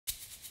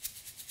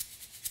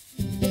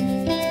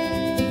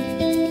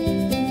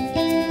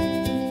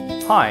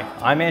Hi,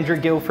 I'm Andrew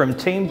Gill from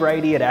Team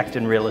Brady at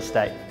Acton Real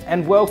Estate,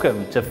 and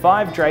welcome to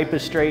 5 Draper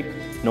Street,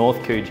 North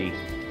Coogee.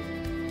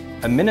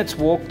 A minute's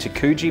walk to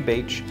Coogee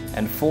Beach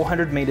and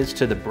 400 metres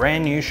to the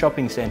brand new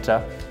shopping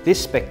centre,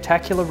 this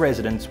spectacular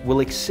residence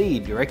will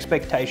exceed your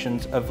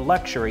expectations of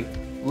luxury,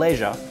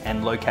 leisure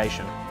and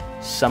location.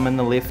 Summon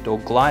the lift or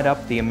glide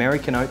up the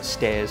American oak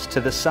stairs to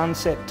the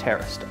sunset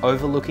terrace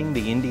overlooking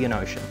the Indian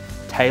Ocean.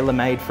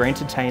 Tailor-made for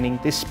entertaining,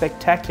 this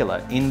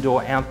spectacular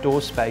indoor-outdoor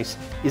space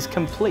is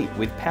complete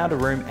with powder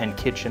room and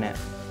kitchenette.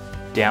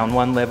 Down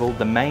one level,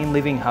 the main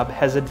living hub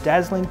has a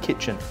dazzling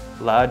kitchen,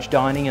 large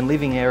dining and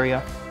living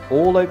area,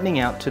 all opening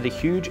out to the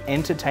huge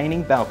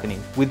entertaining balcony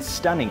with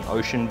stunning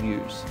ocean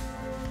views.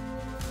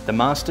 The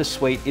master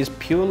suite is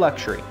pure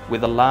luxury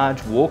with a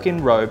large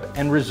walk-in robe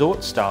and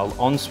resort-style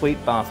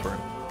ensuite bathroom.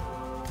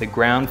 The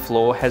ground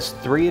floor has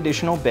 3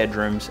 additional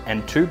bedrooms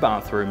and 2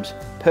 bathrooms,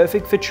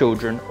 perfect for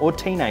children or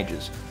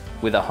teenagers,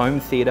 with a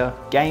home theatre,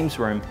 games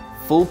room,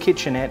 full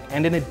kitchenette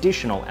and an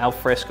additional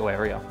alfresco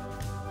area.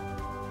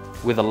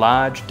 With a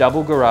large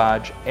double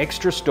garage,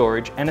 extra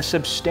storage and a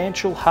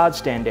substantial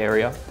hardstand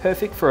area,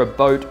 perfect for a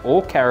boat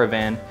or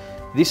caravan,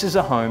 this is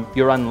a home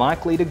you're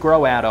unlikely to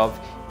grow out of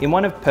in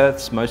one of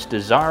Perth's most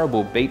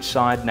desirable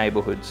beachside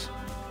neighbourhoods.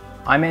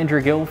 I'm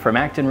Andrew Gill from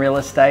Acton Real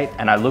Estate,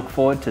 and I look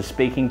forward to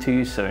speaking to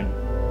you soon.